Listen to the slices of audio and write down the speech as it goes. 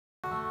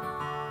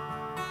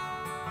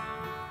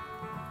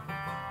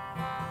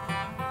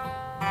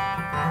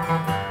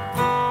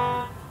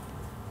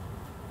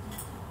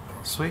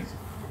Sweet.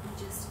 And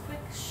just quick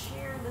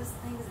share this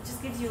thing. It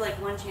just gives you like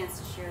one chance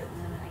to share it,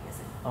 and then I guess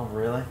it. Oh,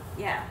 really?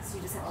 Yeah. So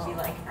you just have to be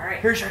like, all right.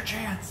 Here's your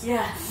chance.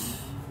 Yeah.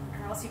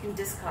 Or else you can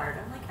discard.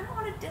 I'm like, I don't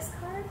want to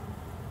discard.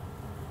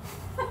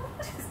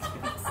 Just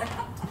give me a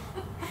second.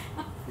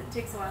 It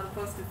takes a while to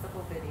post the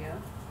whole video.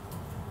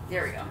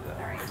 There we go. All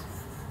right. You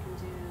can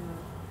do.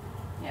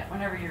 Yeah.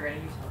 Whenever you're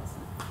ready, you tell us.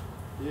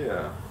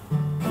 Yeah.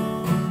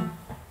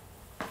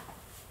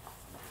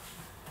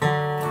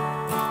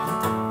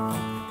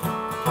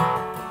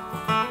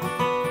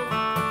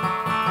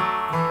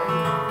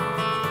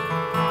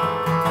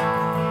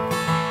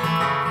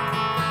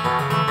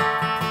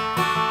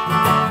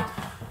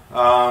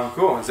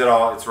 Cool. Is it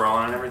all? It's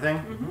rolling and everything.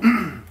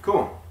 Mm-hmm.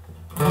 Cool.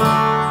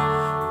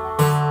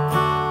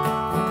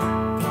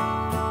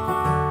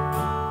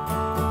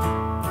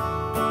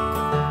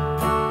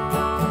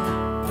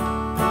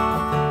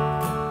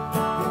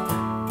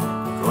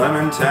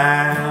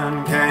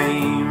 Clementine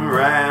came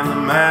round the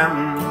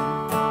mountain,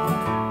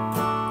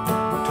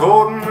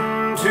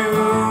 toting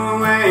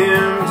two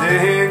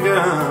empty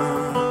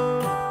guns,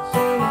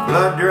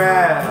 blood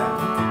dry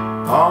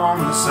on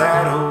the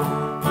saddle,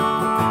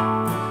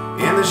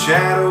 in the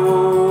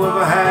shadow of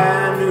a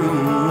high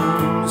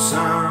noon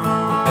sun.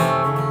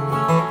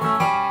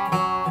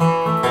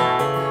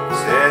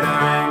 Said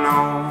there ain't no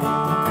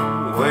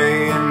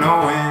way of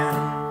knowing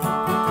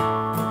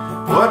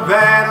what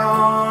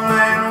battle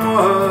and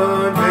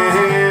what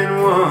been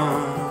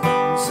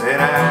won. Said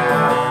I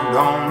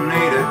don't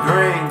need a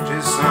drink,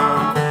 just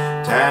some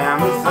time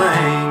to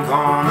think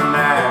on the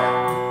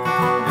night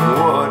and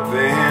what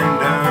been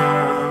done.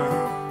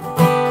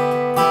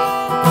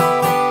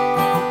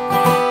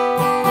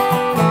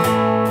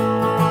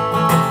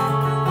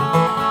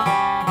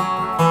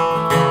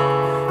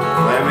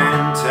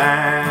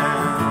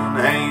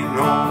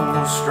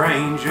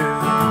 Stranger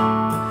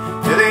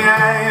to the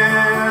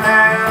iron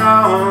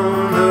out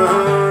on the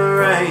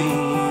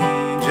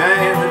range,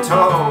 and the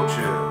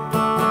torture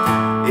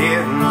it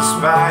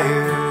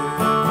inspired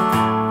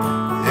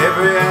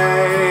every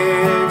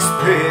axe,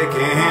 pick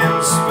and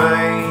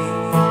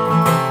spade.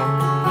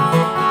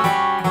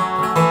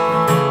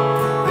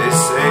 They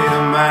say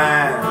the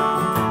mind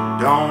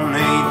don't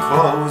need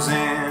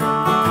closing,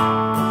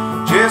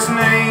 just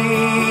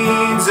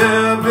needs a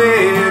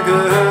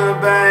bigger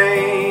bang.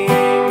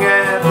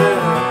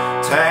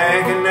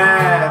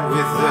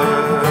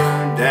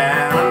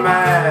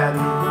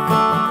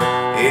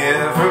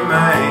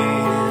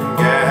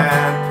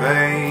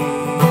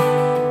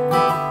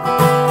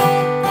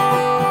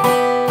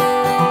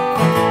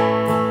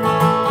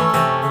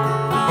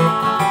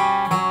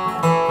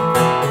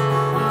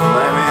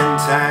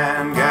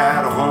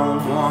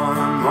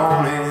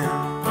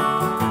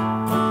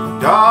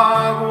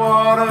 Dog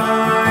water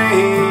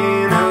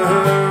in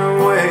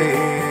her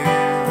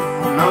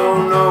well, no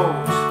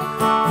notes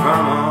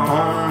from her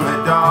only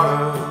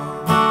daughter.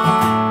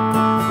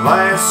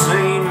 Last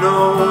seen no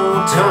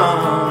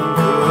tongue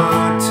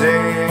could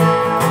tell.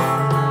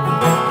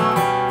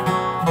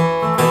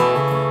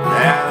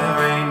 Now there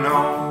ain't no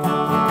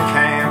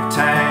camp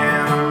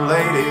town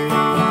ladies,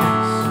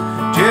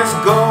 just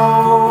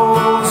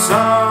ghosts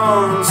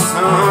on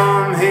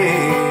some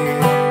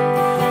hill.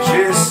 She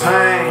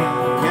sang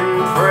and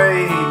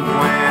prayed and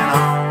went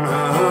on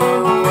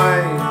her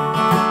way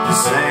to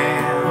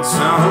send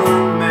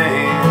some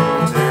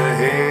man to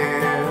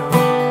hell.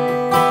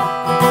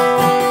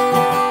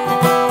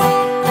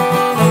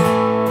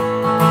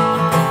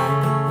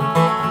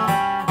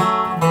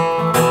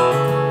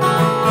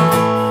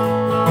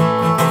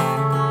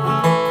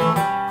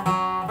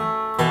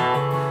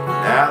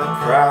 Now the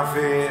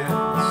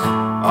prophets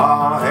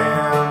all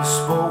have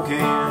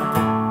spoken,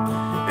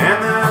 and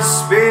the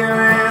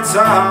spirits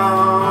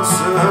all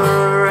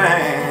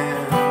surround.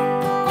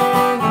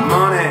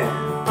 Money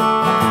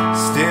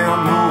still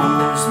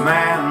moves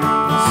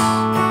mountains,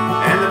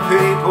 and the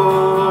people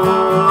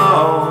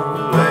all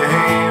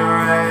lay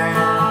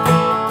around.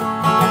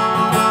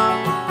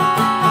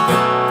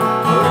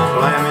 But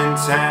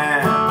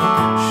Clementine,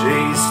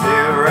 she's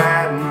still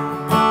riding,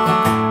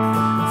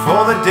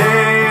 for the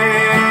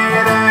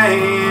dead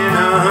ain't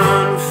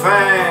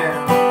unfound.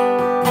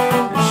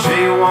 She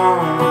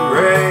won't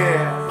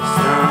rest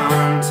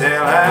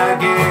until I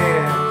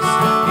guess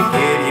you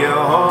get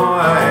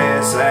your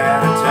ass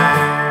out of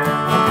town.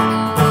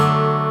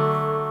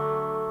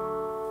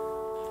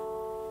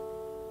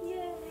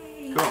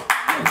 Yay! Cool.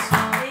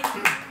 Thank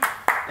you.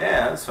 Yeah,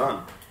 that's fun.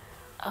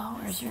 Oh,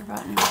 where's your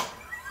button?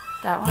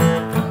 That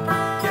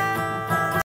one?